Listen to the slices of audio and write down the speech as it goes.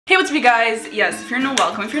new to me guys, yes, if you're new,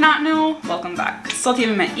 welcome, if you're not new, welcome back. Sot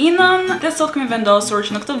jemi me Inën dhe sot kemi vendosur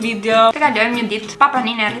që në këtë video të kalojmë një ditë pa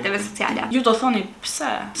praninë e rrjeteve sociale. Ju do thoni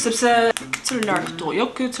pse? Sepse celular këtu, jo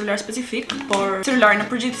ky celular specifik, por celulari në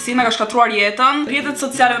përgjithësi na ka shkatruar jetën. Rrjetet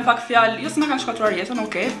sociale me pak fjalë, jo se na kanë shkatruar jetën,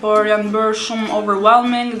 okay, por janë bërë shumë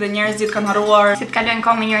overwhelming dhe njerëzit kanë harruar si të kalojnë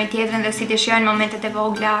kohë me njëri tjetrin dhe si të shijojnë momentet e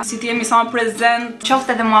vogla, si të jemi sa më prezent.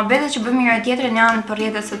 Qoftë edhe muhabetet që bëjmë njëri tjetrin janë për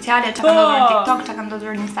rrjetet sociale, çka ka ndodhur në TikTok, çka ka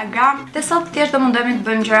ndodhur në Instagram. Dhe sot thjesht do mundohemi të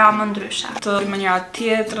bëjmë gjëra më ndryshe. Të bëjmë njëra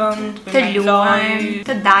tjetrën, të luajmë,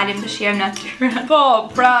 të dalim, të shijojmë natyrën. Po,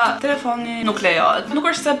 pra telefoni nuk lejohet. Nuk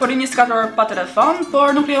është se po rrim 24 orë pa telefon,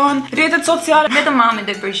 por nuk lejohen rrjetet sociale. Vetëm mami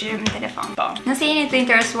do të përgjigjem në telefon. Po. Nëse jeni të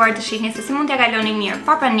interesuar të shihni se si mund t'ja kaloni mirë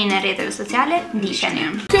pa praninë e rrjeteve sociale, ndiqeni.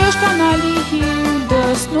 Ky është kanali i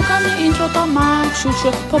Hildës, nuk kam një intro ta marr, kështu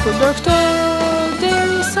që po përdor këtë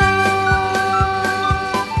derisa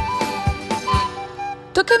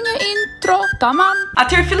të kem një intro, tamam.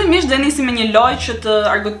 Atëherë fillimisht do nisim me një lojë që të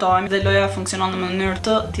argëtojmë dhe loja funksionon në mënyrë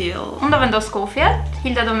të tillë. Unë do vendos kufjet,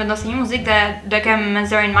 Hilda do vendosë një muzikë dhe do e kem me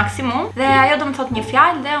zërin maksimum dhe ajo do më thot një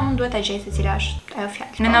fjalë dhe unë duhet ta gjej se cila është ajo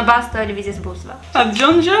fjalë. Në bazë të lëvizjes buzëve. A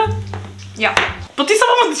dëgjon gjë? Jo. Po ti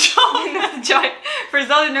sa po më dëgjoj? Nuk dëgjoj. Për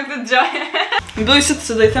zotin nuk të dëgjoj. Mbylli se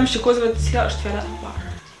do i them shikuesve cila është fjala e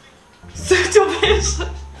parë. Se të vesh.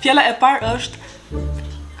 Fjala e parë është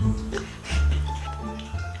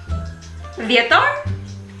Vjetor?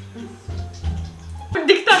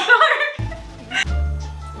 Diktator?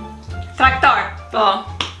 Traktor? Po,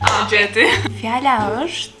 rrjete. Fjala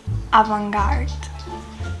është avantgard.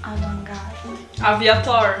 Avantgard.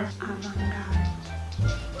 Aviator. Avantgard.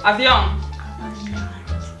 Avion. Avantgard.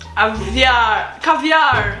 Aviar.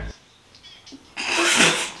 Kaviar.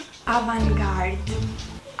 Avantgard.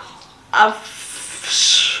 Avantgard.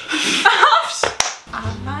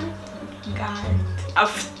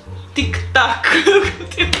 Tik-tak.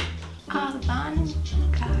 Avantgard.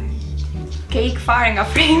 Ke ik fare nga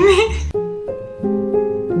frame.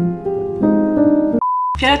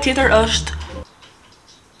 Fjala tjetër është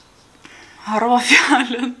harrova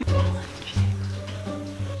fjalën.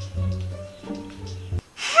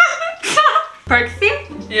 Përkthim?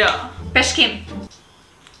 Jo. Peshkim.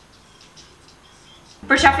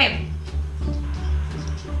 Përqafim.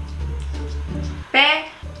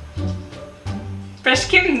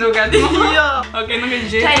 Peshkim duket. Jo. Okej, nuk e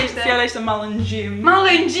gjej. Çfarë ishte? Fjala ishte mallëngjim.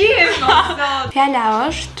 Mallëngjim, Fjala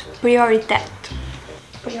është prioritet.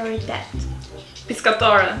 Prioritet.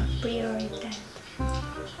 Piskatore. Prioritet.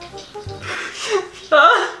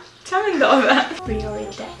 Çfarë mendove?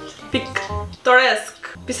 Prioritet.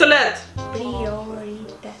 Piktoresk. Pistolet.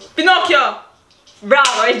 Prioritet. Pinokjo.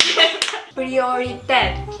 Bravo, e gjetë.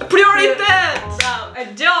 Prioritet. Prioritet. Bravo, e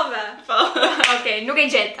gjove. Po. Okej, nuk e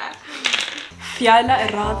gjeta. Fjala e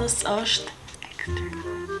radhës është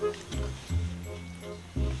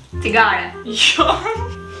Cigare. jo.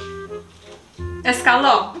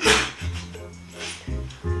 Eskallo.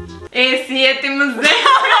 E si jeti më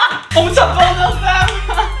zemra. Unë që po në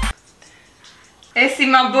zemra. E si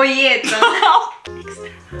ma boj jetën.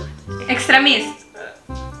 Ekstremist.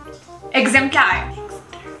 Ekzemplar.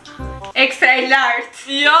 Ekstra i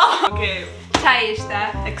lartë. Jo. Okej. Qa ishte?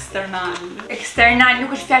 Eksternal. Eksternal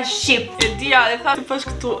nuk është fjalë shqip. E dia, e tha të pash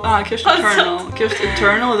këtu. Kjo është eternal. Kjo është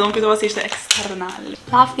eternal dhe unë kujtova se ishte eksternal.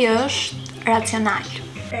 Pafi është racional.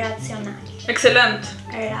 Racional. Excellent.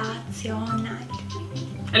 Racional.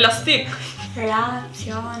 Elastik.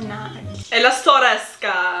 Racional.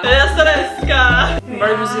 Elastoreska. Elastoreska.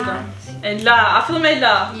 Mbari muzika. Ela, a fillu me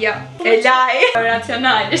Ela? Jo. Elai.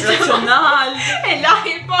 Racional. Racional.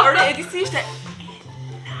 Elai, po. Ore, e di si ishte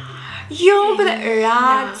Jo, për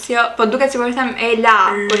racio. Po duket si për them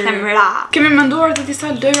Ela, për them ra. Kemi menduar të disa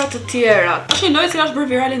lojra të tjera. Është një lojë që është bërë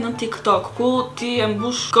virale në TikTok, ku ti e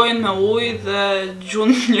mbush gojën me ujë dhe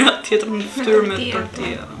gjun njëra tjetrën në fytyrë me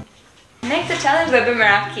tortilla. Ne këtë challenge do e bëjmë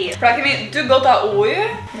raki. Pra kemi 2 gota ujë.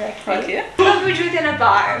 Raki. Po bëj gjutjen e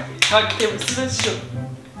parë. Raki, si të shumë.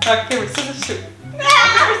 Raki, si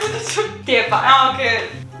të shumë. Ti e parë.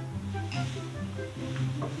 Okej.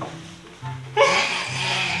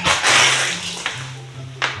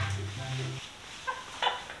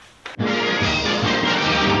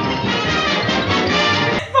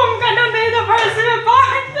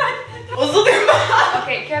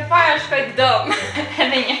 Okej, kjo e para shkoj të dëm.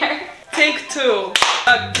 Edhe njerë. Take 2.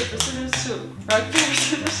 Rock, paper, scissors, shoot. Rock, paper,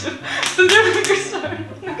 scissors, shoot. Së ndërë në kërsar.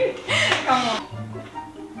 Come on.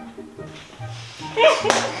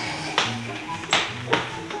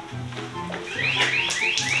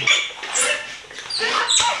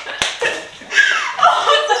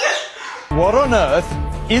 What on earth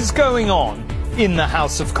is going on in the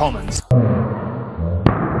House of Commons.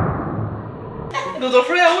 Do të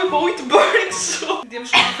ofroja ujë, po ujë të bërë kështu. Ndjem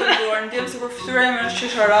shumë të nduar, ndjem sikur fytyra ime është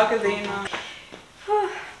qesharake dhe ina.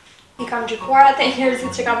 I kam gjykuar atë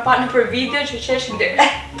njerëzit që kam pa nëpër video që qeshin deri.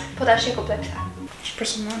 Po tash e kuptoj pse. Është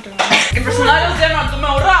personale. E personale o zemra, du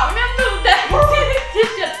me ura. Me të ti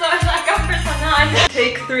shqetësohesh, na kam personale.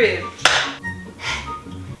 Take 3.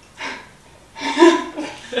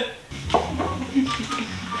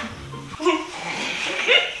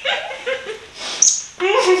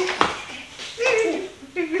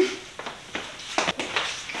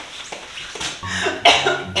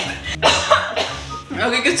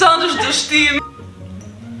 Ok, këtë qanë është dështim.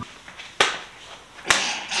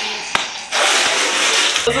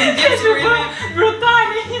 Do të ndjemë sigurimi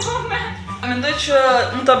Brutale një moment. Mendoj që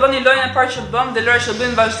mund ta bëni lojën e parë që bëm dhe lojën që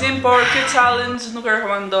bëjmë vazhdim, por ky challenge nuk e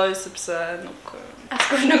rekomandoj sepse nuk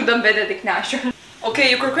Askush nuk do mbetet i kënaqur.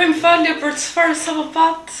 Okej, ju kërkojmë falje për çfarë sapo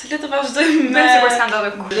pat. Le të vazhdojmë me Sigur s'ka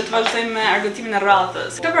ndodhur kurrë. Le të vazhdojmë me argëtimin e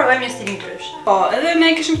radhës. Do provojmë një stil ndryshe. Po, edhe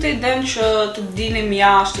ne kishim këtë idenë që të dinim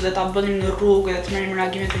jashtë dhe ta bënim në rrugë dhe të merrim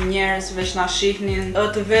reagimet e njerëzve që na shihnin,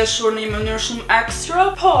 të veshur në një mënyrë shumë ekstra,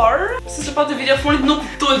 por siç e patë video fonit nuk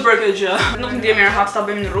duhet bërë kjo gjë. Nuk ndjemi rehat ta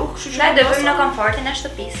bëjmë në rrugë, kështu që Ne do bëjmë në komfortin e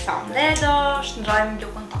shtëpisë tonë dhe do shndrojmë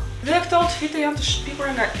lukun tonë. Dhe këto outfite janë të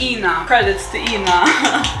shpikura nga Ina. Credits të Ina.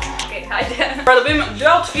 Okej, hajde. Pra do bëjmë dy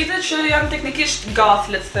outfite që janë teknikisht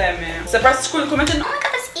goth, le të themi. Se pra se shkruajnë në komente, Oh my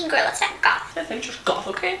god, this e-girl looks like goth. le të themi që është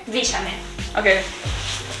goth, okay? Vishemi. Okay.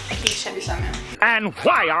 Vishemi. And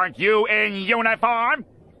why aren't you in uniform?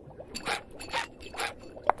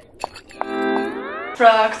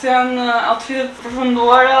 Pra, këtë janë outfitet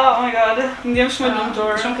përfunduara, oh my god, ndjem shumë e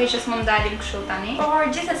lumtur. Shumë keq që s'mund dalim kështu tani. Por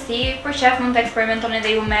gjithsesi, për qef mund të eksperimentoni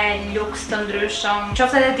edhe ju me looks të ndryshëm.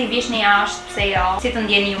 Qoftë edhe ti vishni jashtë, pse jo? Si të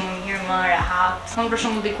ndjeni ju më mirë, më rehat. Unë për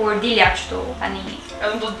shembull dikur dilja kështu, tani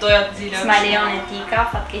Edhe do të doja të dilja. s'ma lejon etika,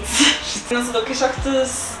 fatkeqësisht. Nëse do kisha këtë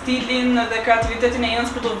stilin dhe kreativitetin e Inës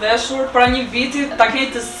për të veshur, para një viti ta keni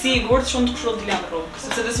të sigurt që unë të kështu dilja në rrugë.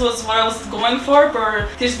 Sepse this was what I was going for, për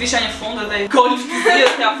thjesht visha një fund edhe golf të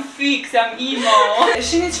zjes, jam fix, jam emo. E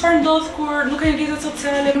shihni çfarë ndodh kur nuk keni rrjetet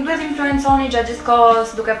sociale. Nuk duhet influenconi gjatë gjithë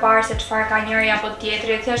kohës duke parë se çfarë ka njëri apo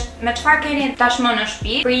tjetri, thjesht me çfarë keni tashmë në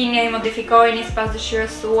shtëpi, prini, modifikojeni sipas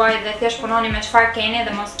dëshirës suaj dhe thjesht punoni me çfarë keni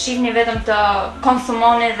dhe mos shihni vetëm të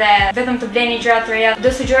konsumoni dhe vetëm të bleni gjëra të reja.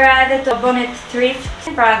 Do sugjeroja edhe të bëni thrift,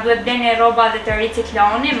 pra duhet bleni rroba dhe të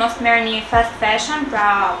ricikloni, mos merrni fast fashion,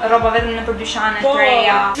 pra rroba vetëm nëpër dyqane të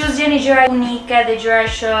reja. Plus gjeni gjëra unike dhe gjëra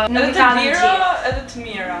që nuk kanë gjithë. Edhe të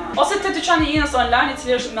mira. Ose te dyqani Inës online, i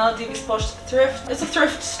cili është Melody poshtë thrift. It's a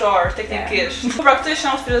thrift store teknikisht. Pra këto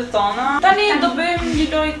ishin outfitet tona. Tani do bëjmë një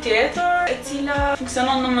lojë tjetër, e cila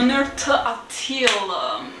funksionon në mënyrë të atill.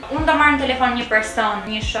 Unë do marr në telefon një person,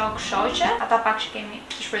 një shok, shoqe, ata pak që kemi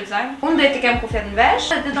të shfrytëzojmë. Unë do t'i kem kufjet në vesh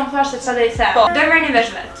dhe do më thash se çfarë do i them. Po. Do i merrni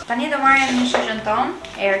vesh vet. Tani do marrim një shoqën ton,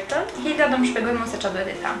 Ertën. Hilda do më shpjegoj më se çfarë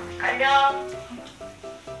duhet i them.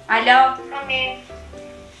 Alo, Mami,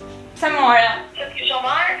 pse more? që të kisha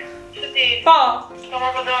marrë? Që ti? Po, Ka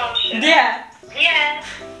marrë për dashë? dje, Dje?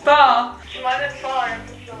 po. Që marrë të farë,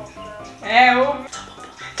 të qofë.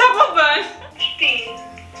 Qa po bën? Shpi.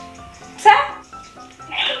 Pse?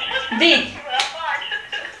 Dit. Më falë.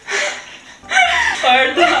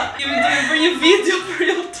 Erta, jemi duke bërë një video për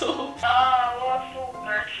YouTube. O,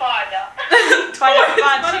 super, të falja. Falë,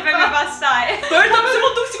 shqipe me pastaj. Erta, pse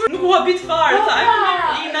më duk sikur nuk u habit fare, tha.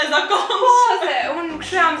 Ina e zakonshme. Po, se unë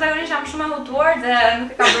kështu jam zakonisht jam shumë e hutuar dhe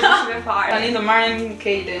nuk e kam bërë të shqipe fare. Tani do marrim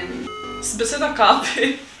Kaden. S'besoj ta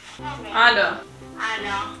kapi. Alo,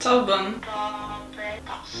 Alo, qa u bën? do të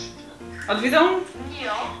tost. A të vidon?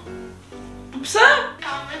 Jo, Pse?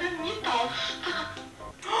 ka vetëm një tost.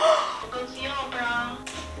 Do t'jo, pra.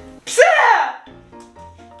 Pse?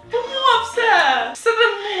 Po mua pse? Pse dhe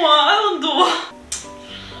mua? Edhe ndua.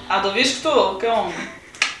 A do vish këtu? Ke unë.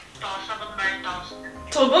 Tost, sa do të marrë tost.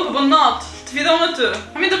 Qa u bën? Po bën natë. Të vidon me ty.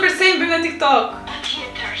 Ami do kërcejmë bëjmë në TikTok. Pa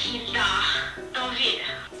tjetër, Hilda. Do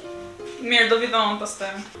vire. Mirë, do vidon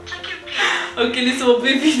pastaj. Qa ke pi? Oke, nisë po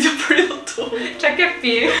bëj video për YouTube. Qa ke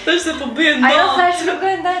pi? Tash se po bëj natë. Ajo thash nuk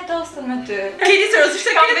e ndaj tostën me ty. Keni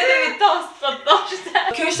seriozisht e Kam keni? vetëm i tost, po toshte.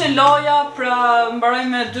 Kjo ishte loja, pra mbaroj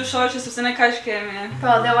me dy shoqe sepse ne kaq kemi.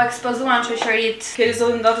 Po, dhe u ekspozuan shoqërit. Keni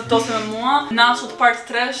zotin datë të toste me mua, Nashut part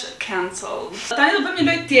 3 cancelled. Tani do bëjmë një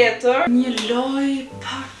lojë tjetër, një lojë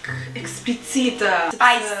pak eksplicite.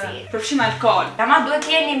 Spicy. Përfshin alkool. Ama duhet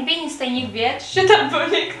të jeni mbi 21 vjeç që ta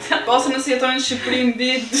bëni këtë. Ose nëse jetoni në Shqipëri mbi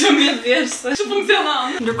 12 thjesht, ç'u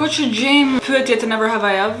funksionon. Ndërkohë që gjejmë pyetjet e Never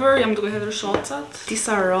Have I Ever, jam duke hedhur shocat.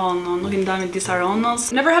 Disarono, nuk i ndajmë disaronos.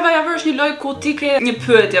 Never Have I Ever është një lojë ku ti ke një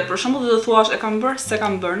pyetje, për shembull do të thuash e kam bërë, s'e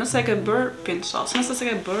kam bërë. Nëse e ke bërë, pin shos. Nëse s'e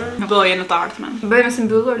ke bërë, bëje në të ardhmen. Bëjmë së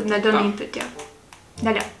mbyllur, ndaloni një pyetje.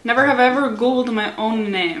 Dala. Never have I ever googled my own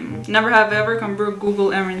name. Never have I ever kam bërë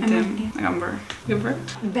Google emrin tim. E kam bërë. Ke bërë?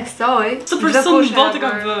 Besoj. Sa person në botë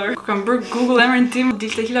kam bërë. Kur kam bërë Google emrin tim,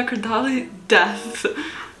 dilte Hilda kertalli death.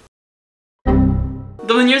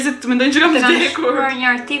 Do të njerëzit të mendojnë që kam vdekur. Kanë bërë një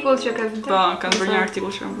artikull që ka vdekur. Po, kanë bërë një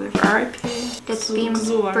artikull që kam vdekur. RIP. Le të bim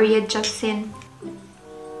për jetë gjatësinë.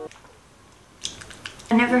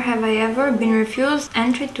 Never have I ever been refused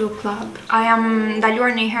entry to a club. A jam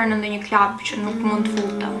ndaluar ndonjëherë në ndonjë klub që nuk mund të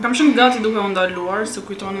futem. Kam shumë gati duke u ndaluar, se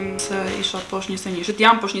kujtonin se isha poshtë 21-shit.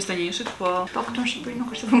 Jam poshtë 21-shit, po. Po këtu në Shqipëri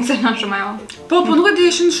nuk është të funksionon shumë ajo. Po, nuk e di,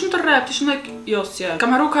 ishin shumë të rrept, ishin jo si.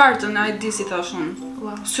 Kam harru kartën e ID si thashun.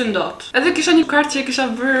 Wow. Syndot. Edhe kisha një kartë që e kisha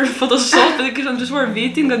bërë Photoshop, edhe kisha ndryshuar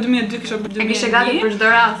vitin, nga 2002 kisha bërë 2001. E kishe gati për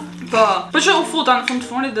çdo rast. Po. Po që u futa në fund të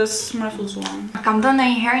fundit dhe s'më refulzuan. Kam dhënë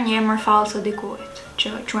ndonjëherë një emër fallës dikujt që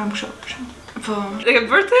quajmë kështu për shembull. Po. E ke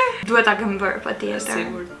bërë ti? Duhet ta kem bërë patjetër.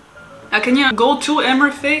 Sigurt. A ke një go-to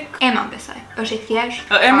emër fake? Emma besoj. Është i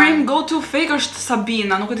thjeshtë. Emri im go-to fake është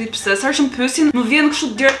Sabina, nuk e di pse. Sa herë që më pyesin, më vjen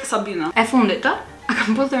kështu direkt Sabina. E fundit, ë? A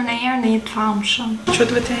kam puthur ndonjëherë në një të famshëm?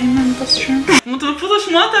 Quhet vetë ime në pasqyrë. Mund të më futesh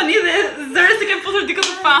mua tani dhe zëre se ke futur dikë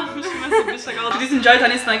të famshëm, se bisha ka. Ti s'ngjaj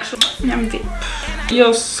tani s'na kështu. Jam di. Jo,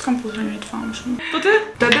 s'kam puthur një të famshëm. Po ti?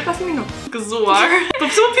 Do të 5 minutë. Gëzuar. Po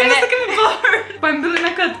pse më pyesh se kemi bërë? Po e mbyllim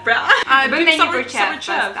me këtë pra. A e bëjmë një për çfarë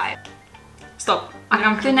pastaj? Stop. A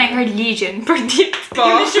kam kthyer ndonjëherë ligjin për ditë? Po.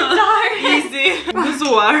 Jemi shqiptar. Easy.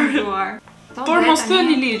 Gëzuar. Por mos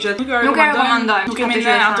thëni ligjet, nuk e rekomandoj. Nuk kemi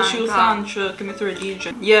ne ato që ju thanë që kemi thyer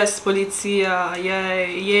ligjet. Yes, policia,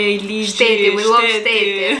 jej ligji, shteti, we love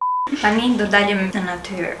shteti. Tani do dalim në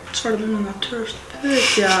natyrë. Çfarë do bëjmë në natyrë është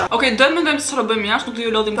pyetja. Okej, do të mendojmë se çfarë bëjmë jashtë, nuk do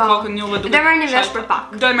ju lodhim kokën juve duke. Do merrni vesh për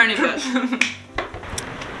pak. Do e merrni vesh.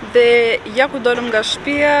 Dhe ja ku dolëm nga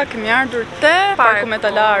shtëpia, kemi ardhur te parku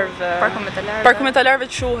metalarëve. Parku metalarëve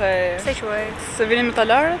quhet. Se quhet? Se vini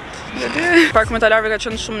metalarët? Parku metalarëve ka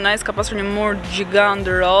qenë shumë nice, ka pasur një mur gjigant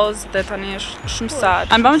roz dhe tani është shumë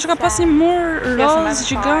sad. A mbam që ka pas një mur roz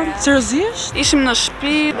gjigant? Seriozisht? Ishim në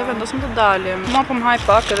shtëpi dhe vendosëm të dalim. Mua po më haj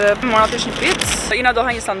pak edhe mora të një picë. Ina do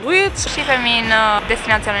ha një sanduiç. Shifemi në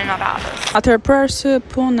destinacionin e radhës. Atëherë për arsye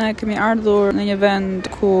pune kemi ardhur në një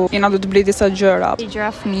vend ku Ina do të blej disa gjëra.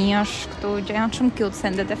 Gjëra fëmijësh këtu, gjë janë shumë cute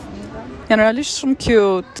sendet e fëmijëve. Janë realisht shumë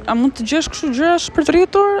cute. A mund të gjesh kështu gjërash për të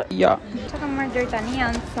rritur? Jo. Çka kam marrë deri tani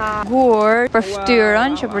janë sa gur për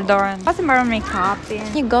fytyrën që përdoren. Pasi mbaron make-upin.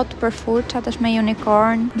 Një gotë për furçat është me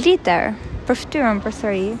unicorn. Glitter për fytyrën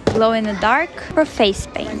përsëri. Glow in the dark për face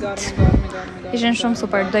paint. Ishin shumë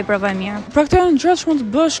super, do i provoj mirë. Pra këto janë gjërat që mund të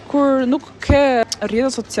bësh kur nuk ke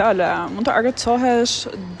rrjete sociale. Mund të argëtohesh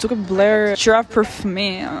duke bler gjëra për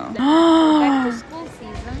fëmijë.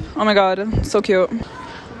 Oh my god, so cute.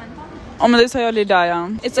 O më dhe sa jo Lidaja.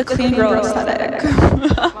 It's a clean girl aesthetic.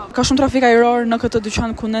 Ka shumë trafik ajror në këtë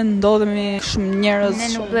dyqan ku ne ndodhemi shumë njerëz. Ne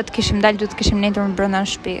nuk duhet të kishim dalë, duhet të kishim nejtur në brenda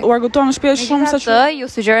në shtëpi. U argëtuam në shtëpi shumë sa që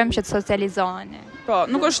ju sugjerojmë që të socializoheni. Po,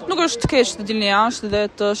 nuk është keq të dilni jashtë dhe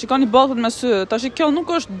të shikoni botën me sy. Tash kjo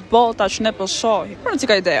nuk është bota që ne po shohim. Por si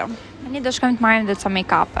ka ideja. Ne do shkojmë të marrim edhe ca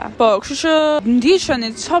make-up. Po, kështu që ndiqeni,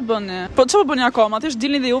 çfarë bëni? Po çfarë bëni akoma? Thjesht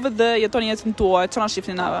dilni dhe juve dhe jetoni jetën tuaj, çfarë na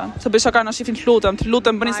shihni nave? Se bëj shaka na shihni, të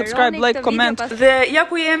lutem bëni subscribe, like, comment. Dhe ja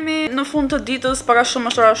ku jemi në fund të ditës, para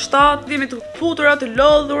shumë është ora 7, jemi të futura, të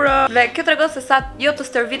lodhura. Dhe kjo tregon se sa jo të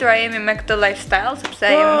stërvitura jemi me këtë lifestyle,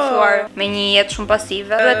 sepse jemi mësuar me një jetë shumë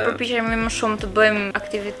pasive. Duhet përpiqemi më shumë të bëjmë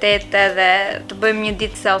aktivitete dhe të bëjmë një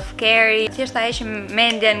ditë self-care. Thjesht ta heqim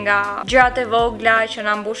mendjen nga gjërat e vogla që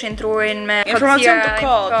na mbushin me informacion të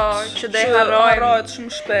kotë që do e harrojmë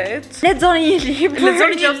shumë shpejt. Lexoni një libër.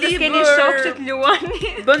 Lexoni një libër. Keni shok që të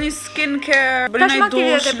luani. Bëni skincare, bëni një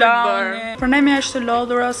dush, launi. Për ne më është e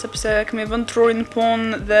lodhura sepse kemi vënë trurin në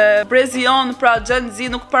punë dhe brezi jon, pra Gen Z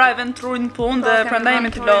nuk para e vën trurin në punë dhe prandaj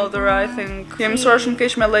jemi të lodhura, I think. Jemi mësuar shumë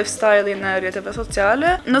keq me lifestyle-in e rrjeteve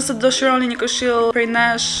sociale. Nëse dëshironi një këshill prej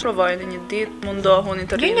nesh, provojeni një ditë, mundohuni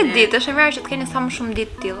të rini. Një ditë, është e mirë që të keni sa më shumë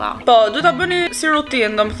ditë tilla. Po, duhet ta bëni si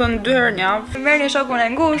rutinë, domethënë 2 herë në javë. Merrni shokun e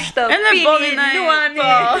ngushtë, pini, luani.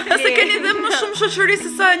 Nëse keni dhe më shumë shoqëri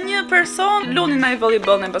se sa një person, luni ndaj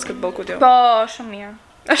volleyball, ndaj basketball ku ti. Po, shumë mirë.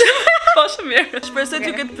 Po shumë mirë. Shpresoj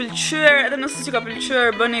t'ju ketë pëlqyer, edhe nëse t'ju ka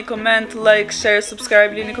pëlqyer, bëni comment, like, share,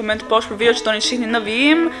 subscribe, lini koment poshtë për video që doni shihni në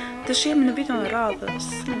vijim. Të shihemi në videon e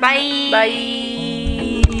radhës. Bye. Bye.